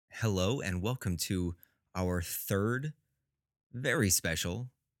Hello and welcome to our third very special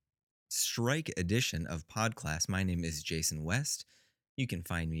strike edition of Podclass. My name is Jason West. You can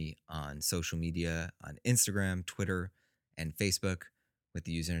find me on social media on Instagram, Twitter, and Facebook with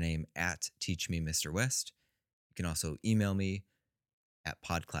the username at TeachMeMrWest. You can also email me at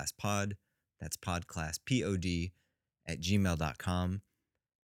podclasspod. That's podclasspod at gmail.com.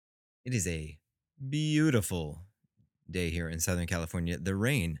 It is a beautiful day here in Southern California. The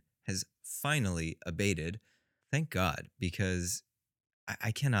rain has finally abated. Thank God, because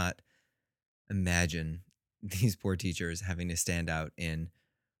I cannot imagine these poor teachers having to stand out in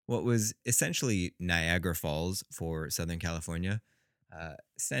what was essentially Niagara Falls for Southern California.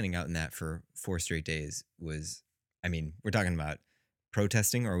 Standing out in that for 4 straight days was, I mean, we're talking about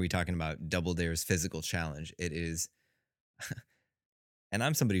protesting, or are we talking about Double Dare's physical challenge? It is, and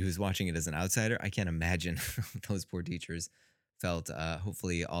I'm somebody who's watching it as an outsider. I can't imagine those poor teachers felt.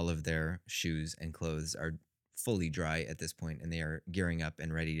 Hopefully, all of their shoes and clothes are fully dry at this point, and they are gearing up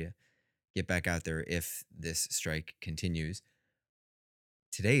and ready to get back out there if this strike continues.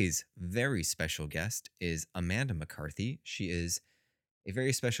 Today's very special guest is Amanda McCarthy. She is a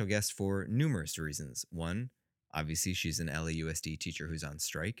very special guest for numerous reasons. One, obviously, she's an LAUSD teacher who's on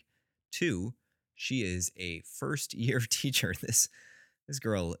strike. Two, she is a first year teacher. This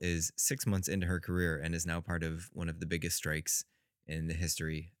girl is 6 months into her career and is now part of one of the biggest strikes in the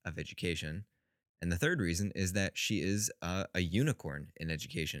history of education. And the third reason is that she is a unicorn in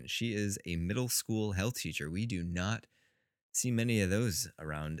education. She is a middle school health teacher. We do not see many of those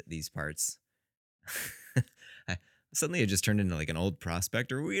around these parts. I, suddenly, it just turned into like an old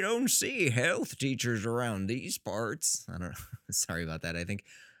prospector. We don't see health teachers around these parts. I don't know. Sorry about that. I think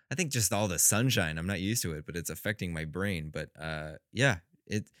just all the sunshine. I'm not used to it, but it's affecting my brain. But yeah,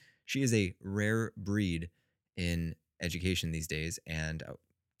 she is a rare breed in education these days, and I'll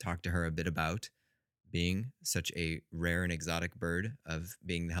talk to her a bit about being such a rare and exotic bird of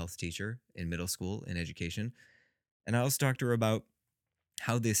being the health teacher in middle school in education. And I also talked to her about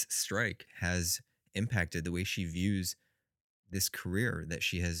how this strike has impacted the way she views this career that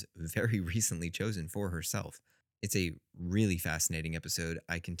she has very recently chosen for herself. It's a really fascinating episode.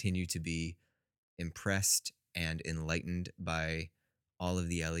 I continue to be impressed and enlightened by all of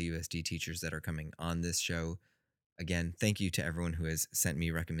the LAUSD teachers that are coming on this show. Again, thank you to everyone who has sent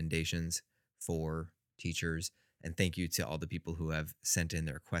me recommendations for teachers, and thank you to all the people who have sent in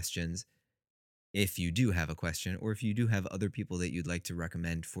their questions. If you do have a question, or if you do have other people that you'd like to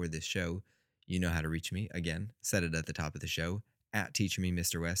recommend for this show, you know how to reach me. Again, set it at the top of the show at Teach Me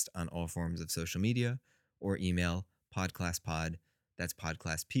Mr. West on all forms of social media, or email podclasspod, that's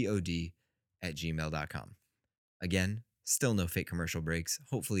podclasspod at gmail.com. Again, still no fake commercial breaks.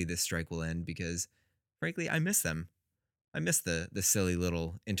 Hopefully this strike will end because, frankly, I miss them. I miss the silly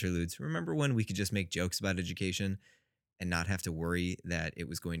little interludes. Remember when we could just make jokes about education and not have to worry that it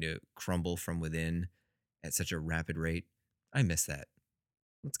was going to crumble from within at such a rapid rate? I miss that.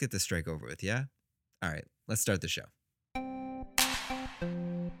 Let's get this strike over with, yeah? All right, let's start the show.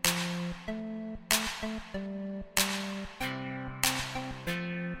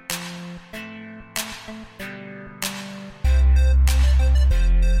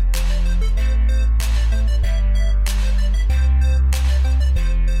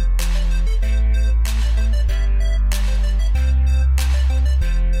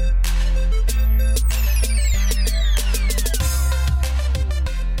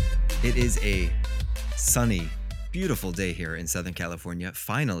 It is a sunny, beautiful day here in Southern California.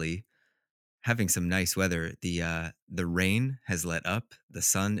 Finally, having some nice weather. The rain has let up. The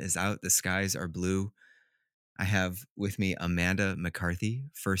sun is out. The skies are blue. I have with me Amanda McCarthy,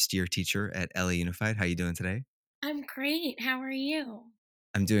 first year teacher at LA Unified. How you doing today? I'm great. How are you?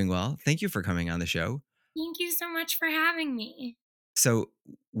 I'm doing well. Thank you for coming on the show. Thank you so much for having me. So,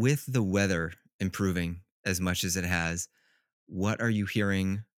 with the weather improving as much as it has, what are you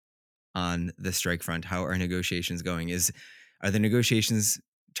hearing on the strike front? How are negotiations going? Are the negotiations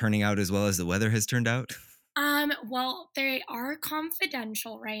turning out as well as the weather has turned out? Well, they are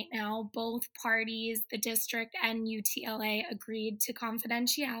confidential right now. Both parties, the district and UTLA, agreed to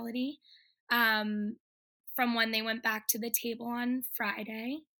confidentiality um, from when they went back to the table on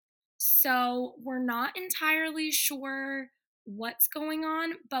Friday. So we're not entirely sure what's going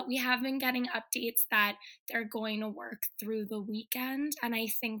on, but we have been getting updates that they're going to work through the weekend, and I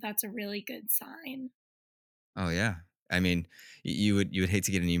think that's a really good sign. Oh yeah. I mean, you would hate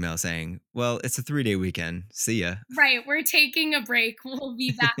to get an email saying, "Well, it's a 3-day weekend. See ya." Right, we're taking a break. We'll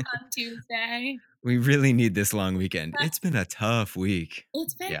be back on Tuesday. We really need this long weekend. It's been a tough week.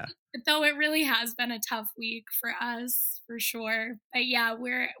 It's been Yeah. though it really has been a tough week for us, for sure. But yeah,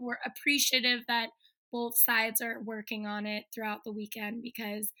 we're appreciative that both sides are working on it throughout the weekend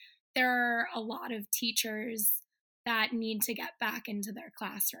because there are a lot of teachers that need to get back into their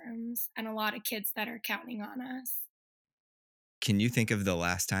classrooms and a lot of kids that are counting on us. Can you think of the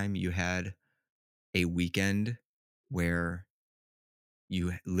last time you had a weekend where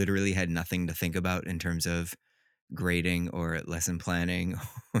you literally had nothing to think about in terms of grading or lesson planning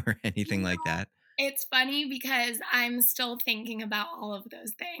or anything You like know, that? it's funny because I'm still thinking about all of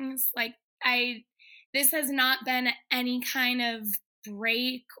those things. Like I this has not been any kind of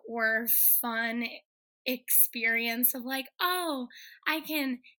break or fun experience of like, "Oh, I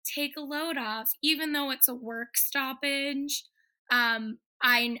can take a load off," even though it's a work stoppage.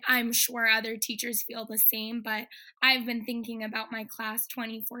 I'm sure other teachers feel the same, but I've been thinking about my class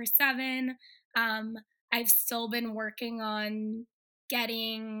 24/7. Um, I've still been working on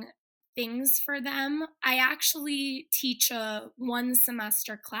getting things for them. I actually teach a one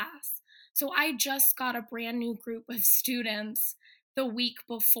semester class. So I just got a brand new group of students the week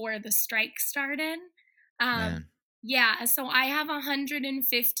before the strike started. Um, Man, yeah, so I have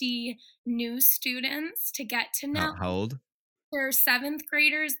 150 new students to get to know. how old? They're seventh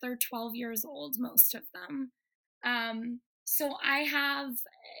graders, they're 12 years old, most of them. So I have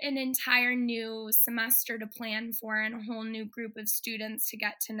an entire new semester to plan for and a whole new group of students to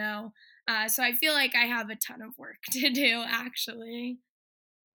get to know. So I feel like I have a ton of work to do, actually.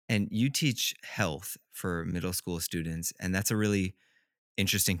 And you teach health for middle school students, and that's a really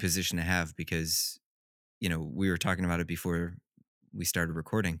interesting position to have because, we were talking about it before we started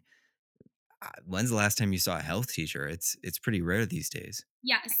recording. When's the last time you saw a health teacher? It's pretty rare these days.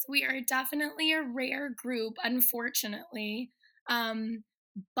 Yes, we are definitely a rare group, unfortunately. Um,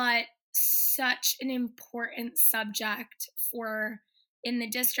 but such an important subject for in the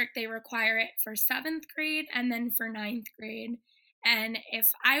district, they require it for seventh grade and then for ninth grade. And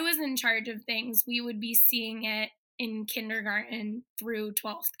if I was in charge of things, we would be seeing it in kindergarten through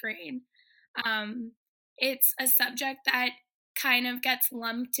 12th grade. Um, it's a subject that kind of gets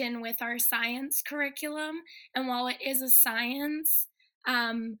lumped in with our science curriculum. And while it is a science,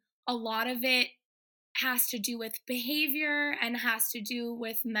 um, a lot of it has to do with behavior and has to do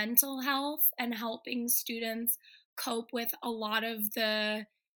with mental health and helping students cope with a lot of the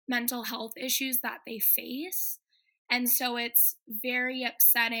mental health issues that they face. And so it's very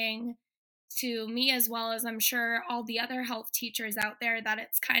upsetting to me, as well as I'm sure all the other health teachers out there, that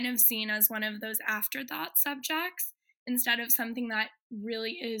it's kind of seen as one of those afterthought subjects instead of something that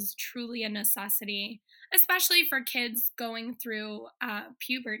really is truly a necessity, especially for kids going through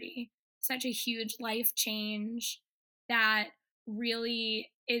puberty. Such a huge life change that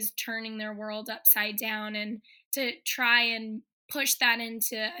really is turning their world upside down. And to try and push that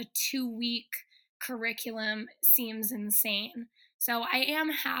into a 2 week curriculum seems insane. So I am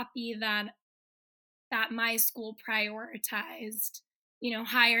happy that my school prioritized,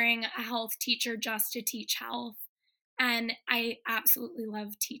 hiring a health teacher just to teach health. And I absolutely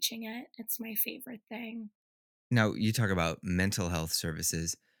love teaching it. It's my favorite thing. Now, you talk about mental health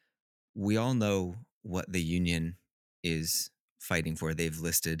services. We all know what the union is fighting for. They've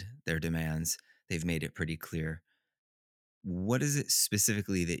listed their demands. They've made it pretty clear. What is it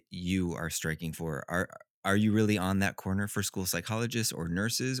specifically that you are striking for? Are you really on that corner for school psychologists or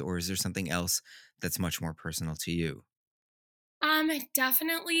nurses, or is there something else that's much more personal to you?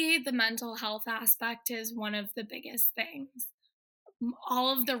 Definitely the mental health aspect is one of the biggest things.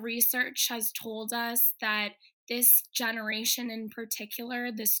 All of the research has told us that this generation in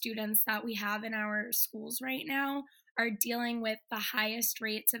particular, the students that we have in our schools right now, are dealing with the highest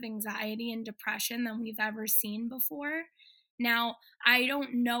rates of anxiety and depression than we've ever seen before. Now, I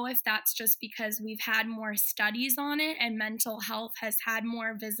don't know if that's just because we've had more studies on it and mental health has had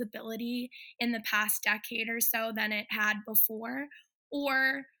more visibility in the past decade or so than it had before,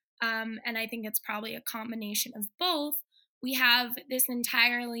 or, and I think it's probably a combination of both, we have this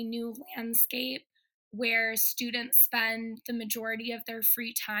entirely new landscape where students spend the majority of their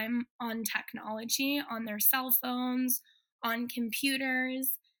free time on technology, on their cell phones, on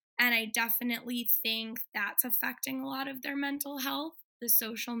computers. And I definitely think that's affecting a lot of their mental health. The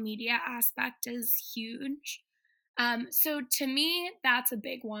social media aspect is huge. So to me, that's a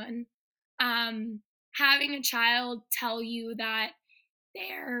big one. Having a child tell you that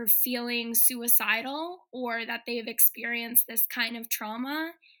they're feeling suicidal or that they've experienced this kind of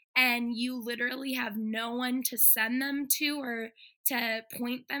trauma and you literally have no one to send them to or to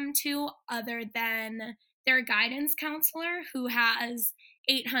point them to other than their guidance counselor who has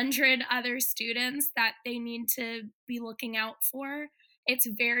 800 other students that they need to be looking out for, it's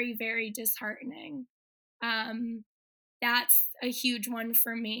very, very disheartening. Um, that's a huge one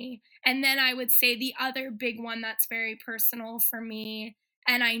for me. And then I would say the other big one that's very personal for me,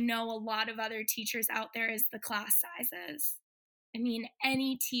 and I know a lot of other teachers out there, is the class sizes. I mean,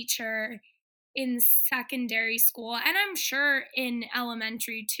 any teacher in secondary school, and I'm sure in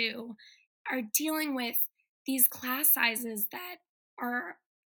elementary too, are dealing with these class sizes that are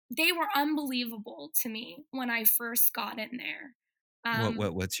they were unbelievable to me when I first got in there.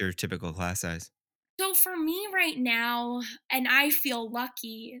 What's your typical class size? So for me right now, and I feel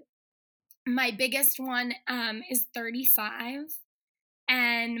lucky, my biggest one is 35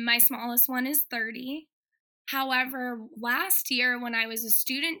 and my smallest one is 30. However, last year when I was a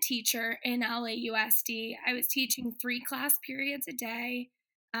student teacher in LAUSD, I was teaching 3 class periods a day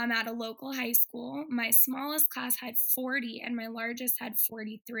at a local high school. My smallest class had 40 and my largest had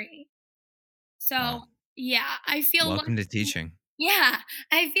 43. So, Wow. yeah, I feel Welcome to lucky. teaching. Yeah,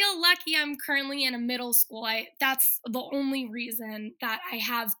 I feel lucky I'm currently in a middle school. That's the only reason that I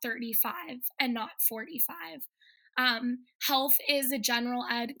have 35 and not 45. Health is a general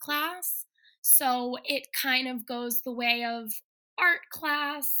ed class, so it kind of goes the way of art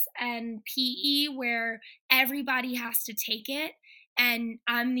class and PE where everybody has to take it. And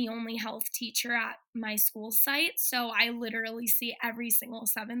I'm the only health teacher at my school site, so I literally see every single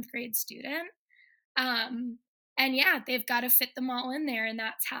seventh grade student. Um, and yeah, they've got to fit them all in there, and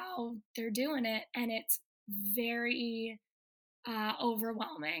that's how they're doing it. And it's very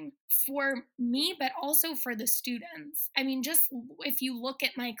overwhelming for me, but also for the students. I mean, if you look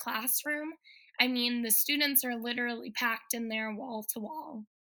at my classroom, I mean, the students are literally packed in there wall to wall.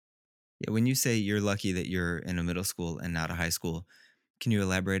 Yeah, when you say you're lucky that you're in a middle school and not a high school, can you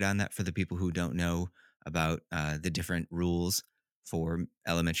elaborate on that for the people who don't know about the different rules for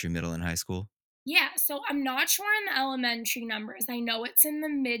elementary, middle, and high school? Yeah, so I'm not sure on the elementary numbers. I know it's in the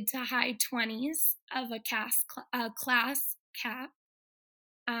mid to high 20s of class cap.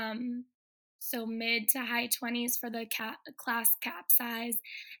 Um, so mid to high 20s for the class cap size.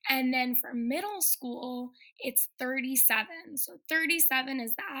 And then for middle school, it's 37. So 37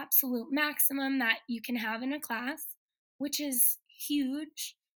 is the absolute maximum that you can have in a class, which is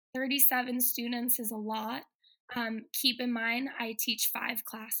huge. 37 students is a lot. Keep in mind, I teach 5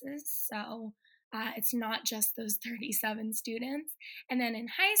 classes. So it's not just those 37 students. And then in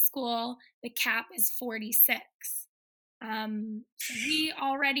high school, the cap is 46. So we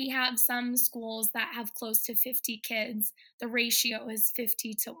already have some schools that have close to 50 kids. The ratio is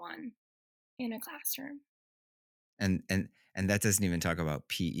 50 to 1 in a classroom. And that doesn't even talk about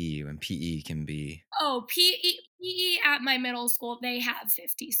PE, when PE can be, Oh, PE at my middle school, they have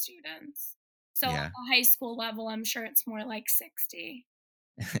 50 students. So at yeah. the high school level, I'm sure it's more like 60.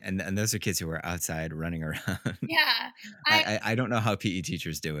 And those are kids who are outside running around. Yeah. I I don't know how PE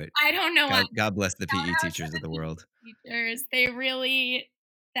teachers do it. I don't know. God bless the Shout PE out to teachers of the the world. PE teachers. They really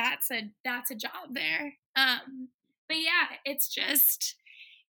that's a job there. But yeah, it's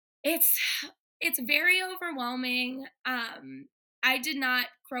it's very overwhelming. I did not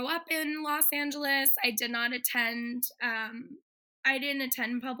grow up in Los Angeles. I didn't attend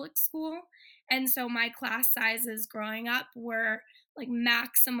public school, and so my class sizes growing up were like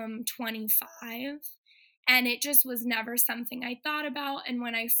maximum 25, and it just was never something I thought about. And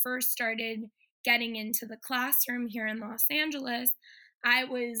when I first started getting into the classroom here in Los Angeles, I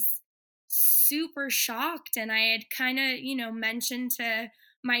was super shocked, and I had kind of, mentioned to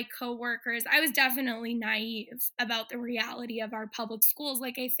my coworkers, I was definitely naive about the reality of our public schools,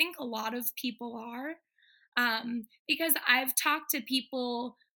 like I think a lot of people are. Because I've talked to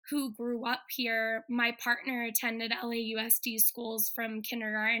people who grew up here. My partner attended LAUSD schools from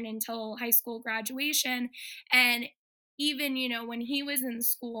kindergarten until high school graduation. And even, when he was in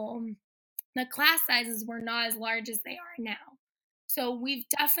school, the class sizes were not as large as they are now. So we've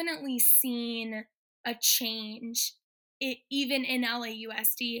definitely seen a change, even in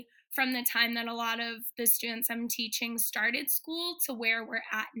LAUSD, from the time that a lot of the students I'm teaching started school to where we're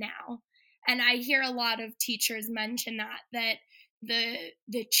at now. And I hear a lot of teachers mention that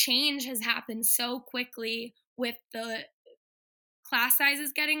the change has happened so quickly with the class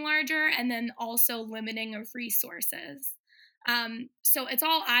sizes getting larger and then also limiting of resources. So it's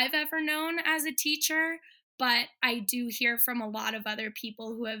all I've ever known as a teacher, but I do hear from a lot of other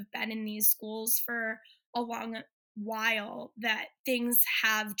people who have been in these schools for a long while that things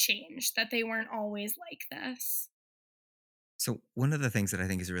have changed, that they weren't always like this. So, one of the things that I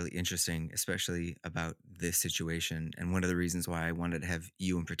think is really interesting, especially about this situation, and one of the reasons why I wanted to have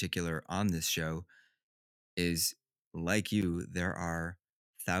you in particular on this show is, like you, there are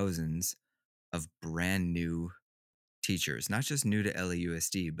thousands of brand new teachers, not just new to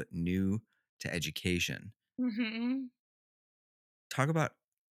LAUSD, but new to education. Mhm. Talk about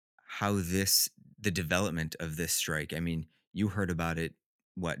how the development of this strike. I mean, you heard about it,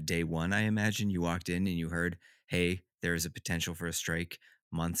 what, day one, I imagine? You walked in and you heard, hey, there's a potential for a strike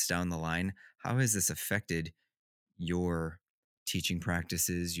months down the line. How has this affected your teaching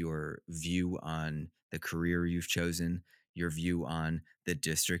practices, your view on the career you've chosen, your view on the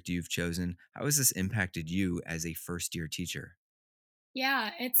district you've chosen? How has this impacted you as a first year teacher?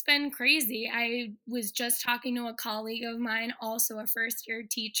 Yeah, it's been crazy. I was just talking to a colleague of mine, also a first year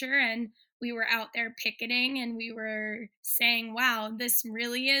teacher, and we were out there picketing and we were saying, wow, this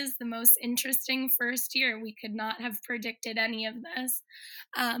really is the most interesting first year. We could not have predicted any of this.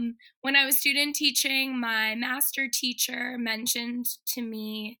 When I was student teaching, my master teacher mentioned to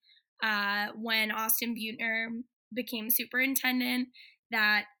me when Austin Butner became superintendent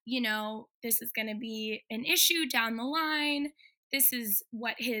that, this is going to be an issue down the line. This is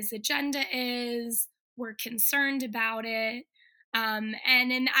what his agenda is. We're concerned about it. And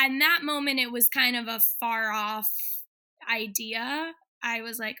in that moment, it was kind of a far off idea. I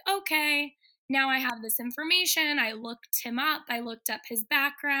was like, okay, now I have this information. I looked him up, I looked up his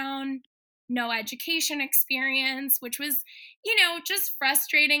background, no education experience, which was, just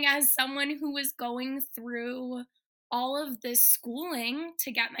frustrating as someone who was going through all of this schooling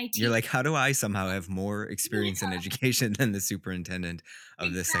to get my You're teeth. like, how do I somehow have more experience in Yeah, education than the superintendent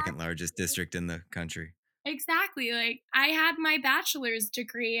of the second exactly. largest district in the country? Exactly. Like, I had my bachelor's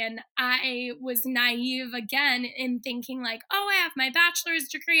degree and I was naive again in thinking like, "Oh, I have my bachelor's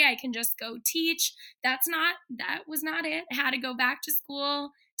degree, I can just go teach." That was not it. I had to go back to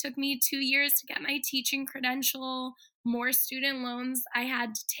school. Took me 2 years to get my teaching credential, more student loans I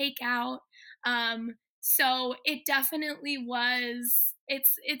had to take out. So it definitely was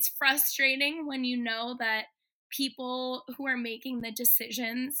it's frustrating when you know that people who are making the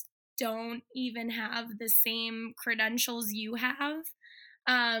decisions don't even have the same credentials you have.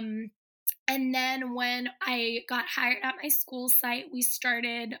 Um, and then when I got hired at my school site, we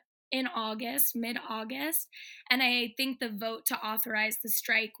started in August, mid August. And I think the vote to authorize the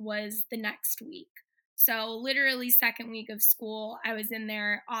strike was the next week. So, literally, second week of school, I was in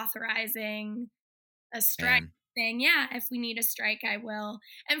there authorizing a strike, Man, saying, "Yeah, if we need a strike, I will."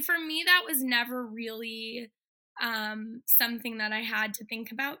 And for me, that was never really something that I had to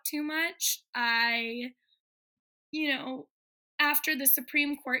think about too much. You know, after the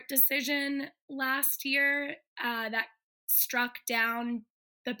Supreme Court decision last year that struck down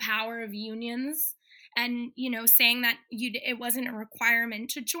the power of unions and, saying that it wasn't a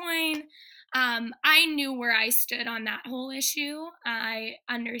requirement to join, I knew where I stood on that whole issue. I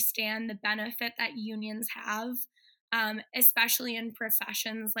understand the benefit that unions have, especially in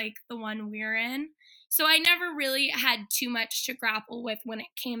professions like the one we're in. So I never really had too much to grapple with when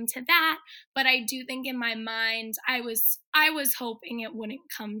it came to that, but I do think in my mind I was hoping it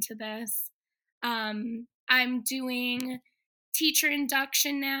wouldn't come to this. I'm doing teacher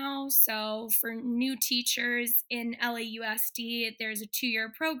induction now, so for new teachers in LAUSD, there's a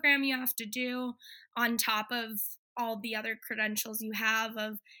 2-year program you have to do on top of all the other credentials you have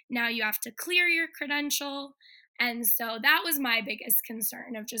of now you have to clear your credential. And so that was my biggest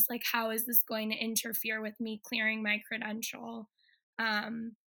concern of just like how is this going to interfere with me clearing my credential.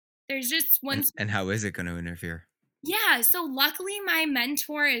 um, there's just and once. and how is it going to interfere? Yeah, so luckily my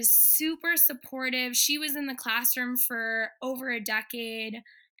mentor is super supportive. She was in the classroom for over a decade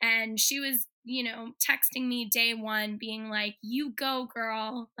and she was, texting me day 1 being like, "You go,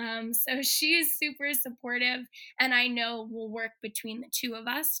 girl." So she is super supportive and I know we'll work between the two of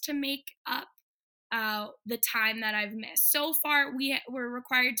us to make up the time that I've missed. So far we're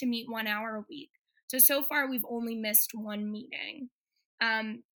required to meet 1 hour a week. So far we've only missed one meeting.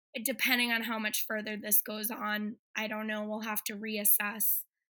 Um Depending on how much further this goes on, I don't know, we'll have to reassess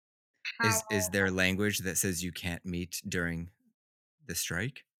how. Is there language that says you can't meet during the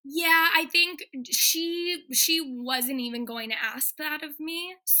strike? Yeah, I think she wasn't even going to ask that of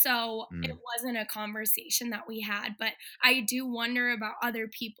me, so it Mm, wasn't a conversation that we had, but I do wonder about other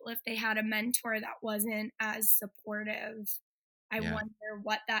people if they had a mentor that wasn't as supportive. I yeah. wonder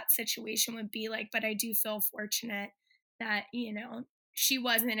what that situation would be like, but I do feel fortunate that, she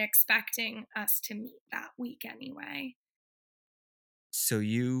wasn't expecting us to meet that week anyway. So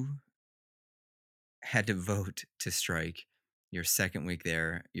you had to vote to strike your second week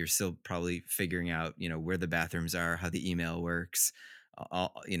there. You're still probably figuring out, where the bathrooms are, how the email works,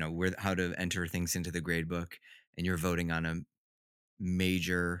 all, where how to enter things into the grade book, and you're voting on a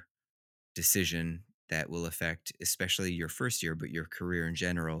major decision that will affect especially your first year, but your career in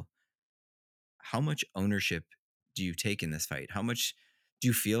general, how much ownership do you take in this fight? How much do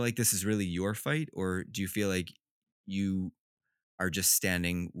you feel like this is really your fight, or do you feel like you are just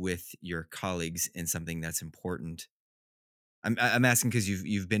standing with your colleagues in something that's important? I'm asking because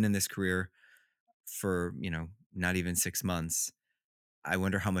you've been in this career for, not even 6 months. I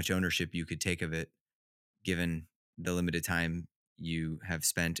wonder how much ownership you could take of it, given the limited time you have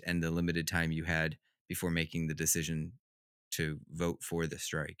spent and the limited time you had before making the decision to vote for the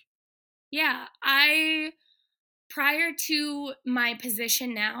strike. Yeah, I prior to my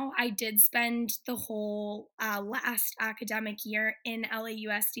position now, I did spend the whole last academic year in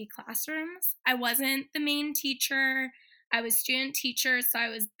LAUSD classrooms. I wasn't the main teacher. I was student teacher, so I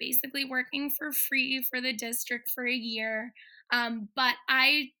was basically working for free for the district for a year. But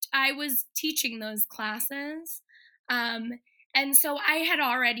I was teaching those classes, um, and so I had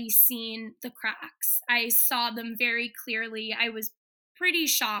already seen the cracks. I saw them very clearly. I was pretty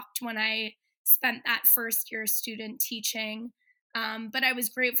shocked when I spent that first year student teaching. But I was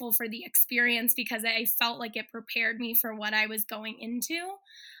grateful for the experience because I felt like it prepared me for what I was going into.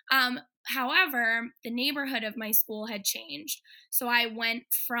 However, the neighborhood of my school had changed. So I went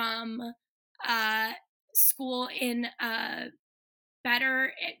from uh, school in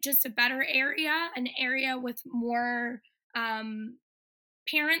just a better area, an area with more um,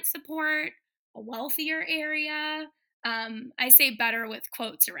 parent support, a wealthier area. I say better with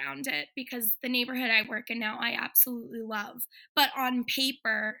quotes around it because the neighborhood I work in now, I absolutely love. But on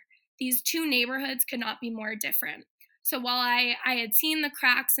paper, these two neighborhoods could not be more different. So while I had seen the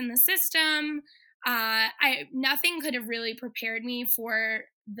cracks in the system, I nothing could have really prepared me for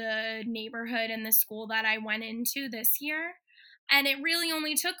the neighborhood and the school that I went into this year. And it really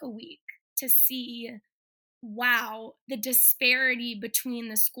only took a week to see, wow, the disparity between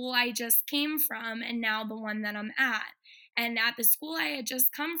the school I just came from and now the one that I'm at. And at the school I had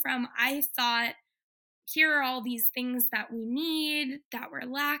just come from, I thought, here are all these things that we need that we're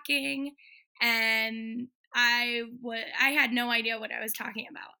lacking. And I had no idea what I was talking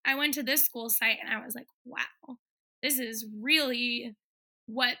about. I went to this school site and I was like, wow, this is really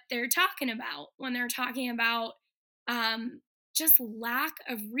what they're talking about when they're talking about um, just lack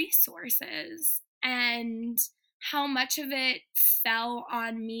of resources and how much of it fell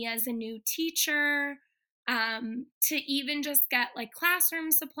on me as a new teacher, to even just get like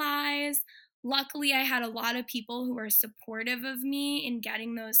classroom supplies. Luckily, I had a lot of people who were supportive of me in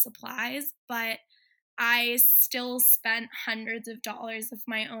getting those supplies, but I still spent hundreds of dollars of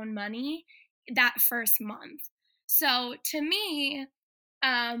my own money that first month. So to me,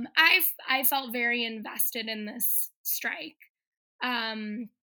 I felt very invested in this strike. Um,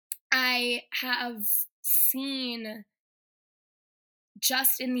 I have seen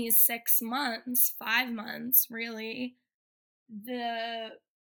just in these 6 months, 5 months, really, the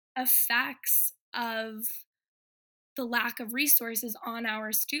effects of the lack of resources on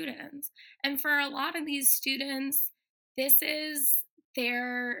our students. And for a lot of these students, this is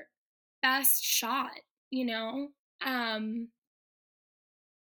their best shot, you know? Um,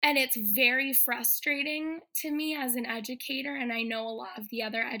 And it's very frustrating to me as an educator, and I know a lot of the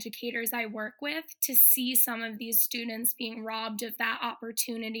other educators I work with, to see some of these students being robbed of that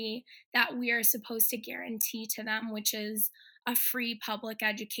opportunity that we are supposed to guarantee to them, which is a free public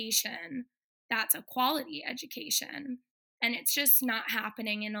education that's a quality education. And it's just not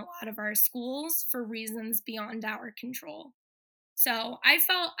happening in a lot of our schools for reasons beyond our control. So I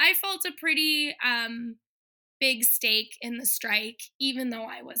felt a pretty big stake in the strike, even though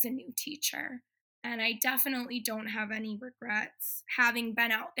I was a new teacher. And I definitely don't have any regrets having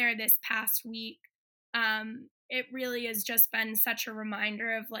been out there this past week. It really has just been such a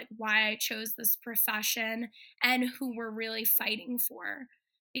reminder of like why I chose this profession and who we're really fighting for.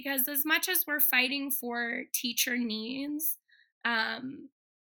 Because as much as we're fighting for teacher needs, um,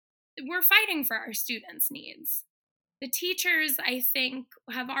 we're fighting for our students' needs. The teachers, I think,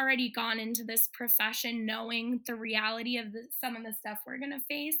 have already gone into this profession knowing the reality of some of the stuff we're going to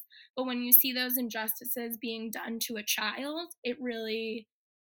face. But when you see those injustices being done to a child, it really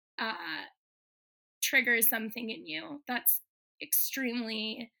uh, triggers something in you that's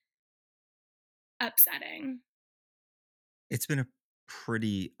extremely upsetting. It's been a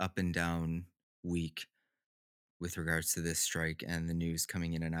pretty up and down week with regards to this strike and the news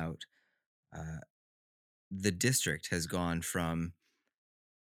coming in and out. Uh, the district has gone from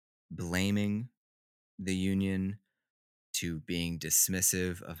blaming the union to being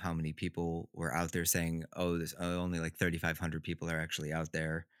dismissive of how many people were out there, saying, "Oh, this only like 3,500 people are actually out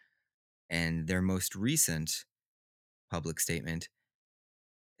there." And their most recent public statement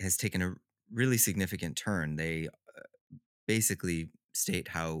has taken a really significant turn. They basically state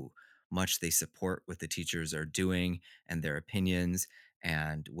how much they support what the teachers are doing and their opinions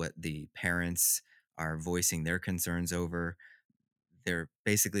and what the parents are voicing their concerns over. They're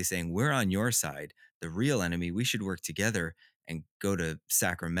basically saying, we're on your side. The real enemy, we should work together and go to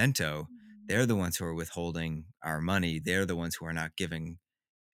Sacramento. Mhm. They're the ones who are withholding our money. They're the ones who are not giving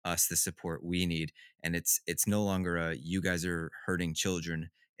us the support we need. And it's no longer a you guys are hurting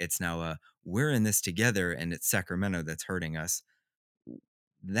children. It's now a we're in this together and it's Sacramento that's hurting us.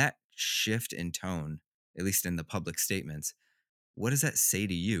 That shift in tone, at least in the public statements, what does that say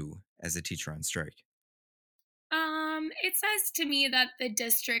to you as a teacher on strike? It says to me that the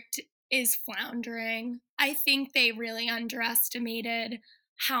district is floundering. I think they really underestimated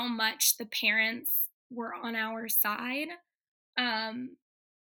how much the parents were on our side. Um,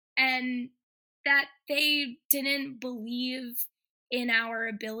 and that they didn't believe in our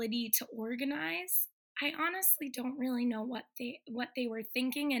ability to organize. I honestly don't really know what they were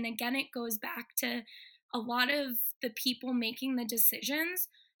thinking, and again it goes back to a lot of the people making the decisions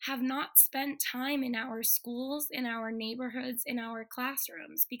have not spent time in our schools, in our neighborhoods, in our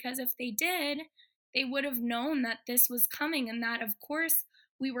classrooms, because if they did, they would have known that this was coming and that of course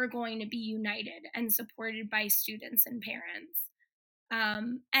we were going to be united and supported by students and parents.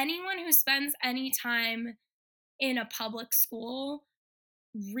 Anyone who spends any time in a public school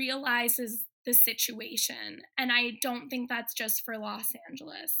realizes the situation. And I don't think that's just for Los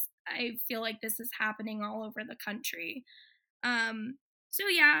Angeles. I feel like this is happening all over the country. Um, so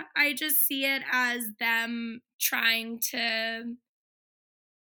yeah, I just see it as them trying to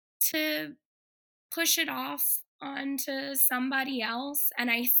push it off onto somebody else. And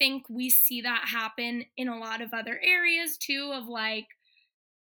I think we see that happen in a lot of other areas too, of like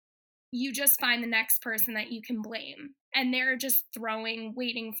you just find the next person that you can blame and they're just throwing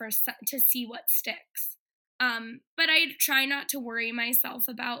waiting for to see what sticks. But I try not to worry myself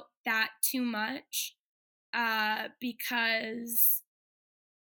about that too much, because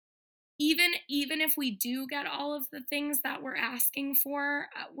even if we do get all of the things that we're asking for,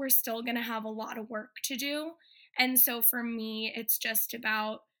 we're still going to have a lot of work to do. And so for me it's just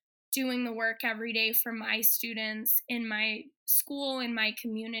about doing the work every day for my students in my school, in my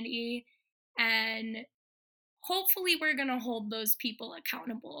community, and hopefully we're going to hold those people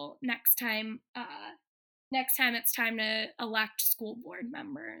accountable next time it's time to elect school board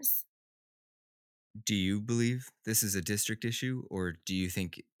members. Do you believe this is a district issue, or do you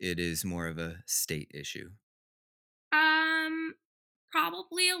think it is more of a state issue? um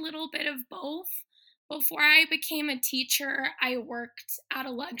Probably a little bit of both. Before I became a teacher, I worked at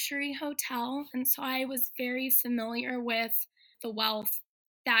a luxury hotel, and so I was very familiar with the wealth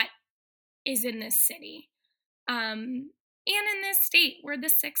that is in this city. And in this state, we're the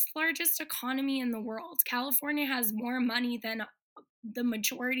sixth largest economy in the world. California has more money than the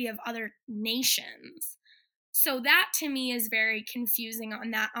majority of other nations. So that to me is very confusing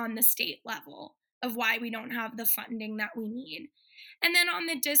on the state level of why we don't have the funding that we need. And then on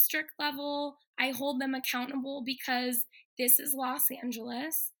the district level, I hold them accountable because this is Los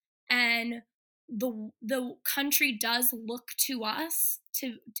Angeles and the country does look to us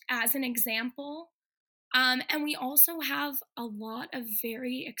to as an example. And we also have a lot of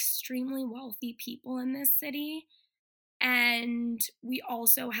very extremely wealthy people in this city. And we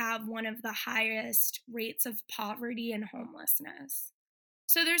also have one of the highest rates of poverty and homelessness.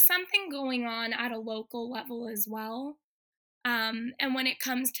 So there's something going on at a local level as well. And when it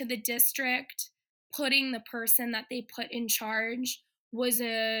comes to the district, putting the person that they put in charge was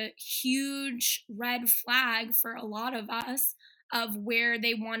a huge red flag for a lot of us of where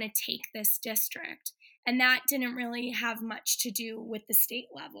they want to take this district. And that didn't really have much to do with the state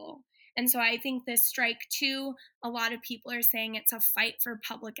level. And so I think this strike, too, a lot of people are saying it's a fight for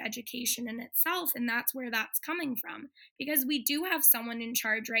public education in itself. And that's where that's coming from. Because we do have someone in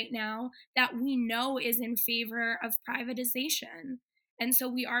charge right now that we know is in favor of privatization. And so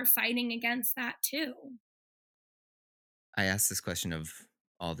we are fighting against that too. I asked this question of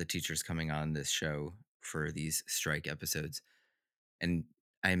all the teachers coming on this show for these strike episodes, and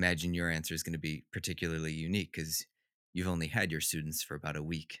I imagine your answer is going to be particularly unique because you've only had your students for about a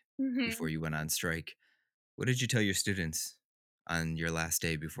week Hmm. before you went on strike. What did you tell your students on your last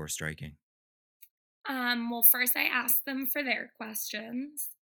day before striking? Well, first I asked them for their questions,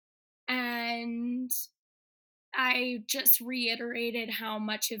 and I just reiterated how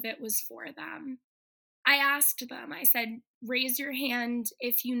much of it was for them. I asked them, I said, raise your hand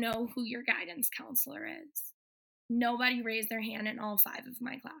if you know who your guidance counselor is. Nobody raised their hand in all five of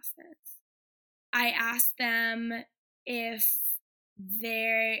my classes. I asked them if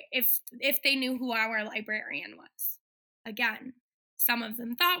if they knew who our librarian was. Again, some of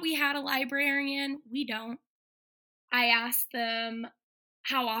them thought we had a librarian. We don't. I asked them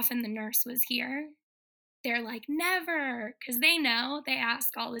how often the nurse was here. They're like, never, because they know. They ask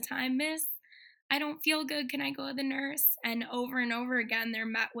all the time, Miss, I don't feel good. Can I go to the nurse? And over again, they're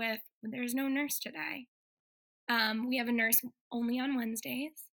met with, there's no nurse today. We have a nurse only on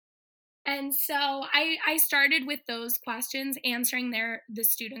Wednesdays. And so I started with those questions, answering the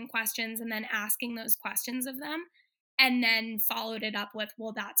student questions, and then asking those questions of them, and then followed it up with,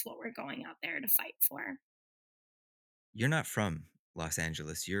 well, that's what we're going out there to fight for. You're not from Los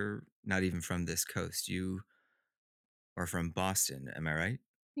Angeles. You're not even from this coast. You are from Boston. Am I right?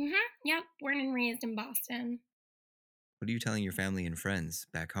 Yep, born and raised in Boston. What are you telling your family and friends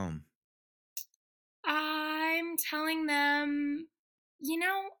back home? I'm telling them,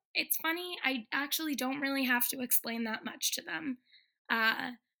 it's funny. I actually don't really have to explain that much to them.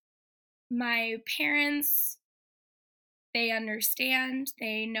 Uh, my parents, they understand,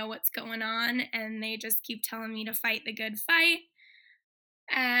 they know what's going on, and they just keep telling me to fight the good fight.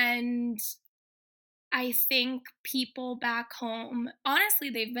 And I think people back home, honestly,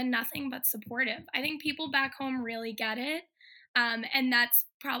 they've been nothing but supportive. I think people back home really get it. And that's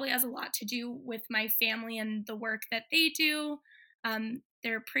probably has a lot to do with my family and the work that they do.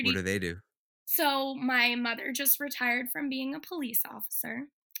 They're What do pretty. they do? So, my mother just retired from being a police officer,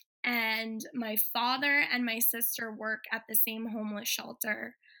 and my father and my sister work at the same homeless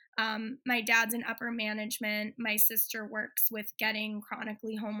shelter. My dad's in upper management. My sister works with getting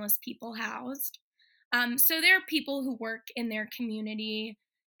chronically homeless people housed. So there are people who work in their community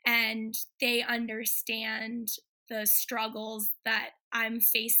and they understand the struggles that I'm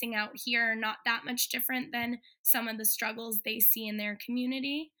facing out here, are not that much different than some of the struggles they see in their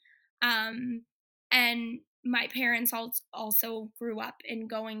community. Um, and my parents also grew up in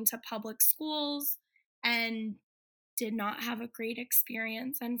going to public schools and did not have a great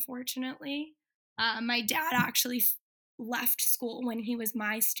experience, unfortunately. My dad actually left school when he was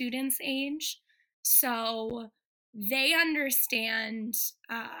my student's age. So they understand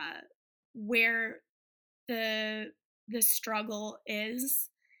where the the struggle is,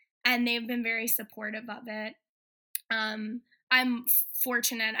 and they've been very supportive of it. I'm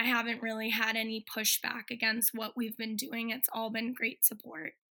fortunate. I haven't really had any pushback against what we've been doing. It's all been great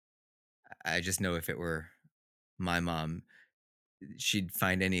support. I just know if it were my mom, she'd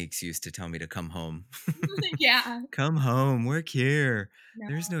find any excuse to tell me to come home. Yeah. Come home. Work here. No,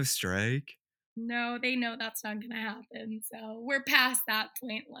 There's no strike. no, they know that's not going to happen. So we're past that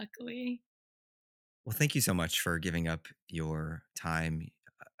point, luckily. Well, thank you so much for giving up your time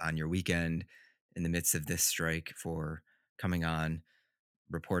on your weekend in the midst of this strike, for coming on,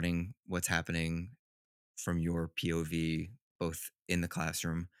 reporting what's happening from your POV, both in the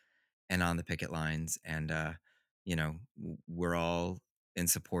classroom and on the picket lines. And, we're all in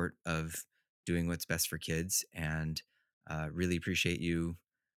support of doing what's best for kids, and really appreciate you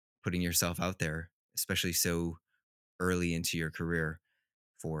putting yourself out there, especially so early into your career,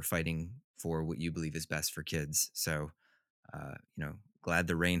 for fighting for what you believe is best for kids. So, glad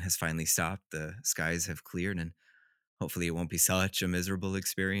the rain has finally stopped. The skies have cleared, and hopefully it won't be such a miserable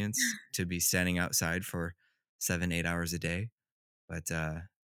experience to be standing outside for 7, 8 hours a day. But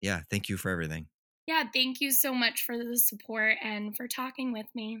yeah, thank you for everything. Yeah, thank you so much for the support and for talking with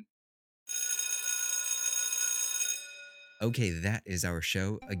me. Okay, that is our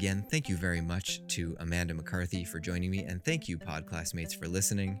show. Again, thank you very much to Amanda McCarthy for joining me, and thank you, pod classmates, for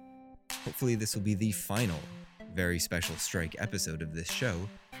listening. Hopefully, this will be the final very special strike episode of this show,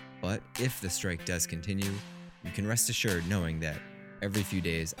 but if the strike does continue, you can rest assured knowing that every few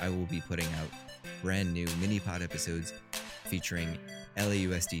days I will be putting out brand new mini pod episodes featuring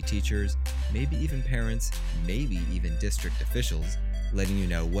LAUSD teachers, maybe even parents, maybe even district officials, letting you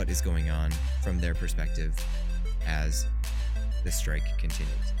know what is going on from their perspective as the strike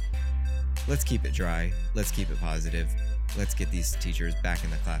continues. Let's keep it dry. Let's keep it positive. Let's get these teachers back in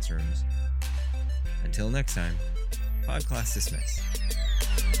the classrooms. Until next time, pod class dismissed.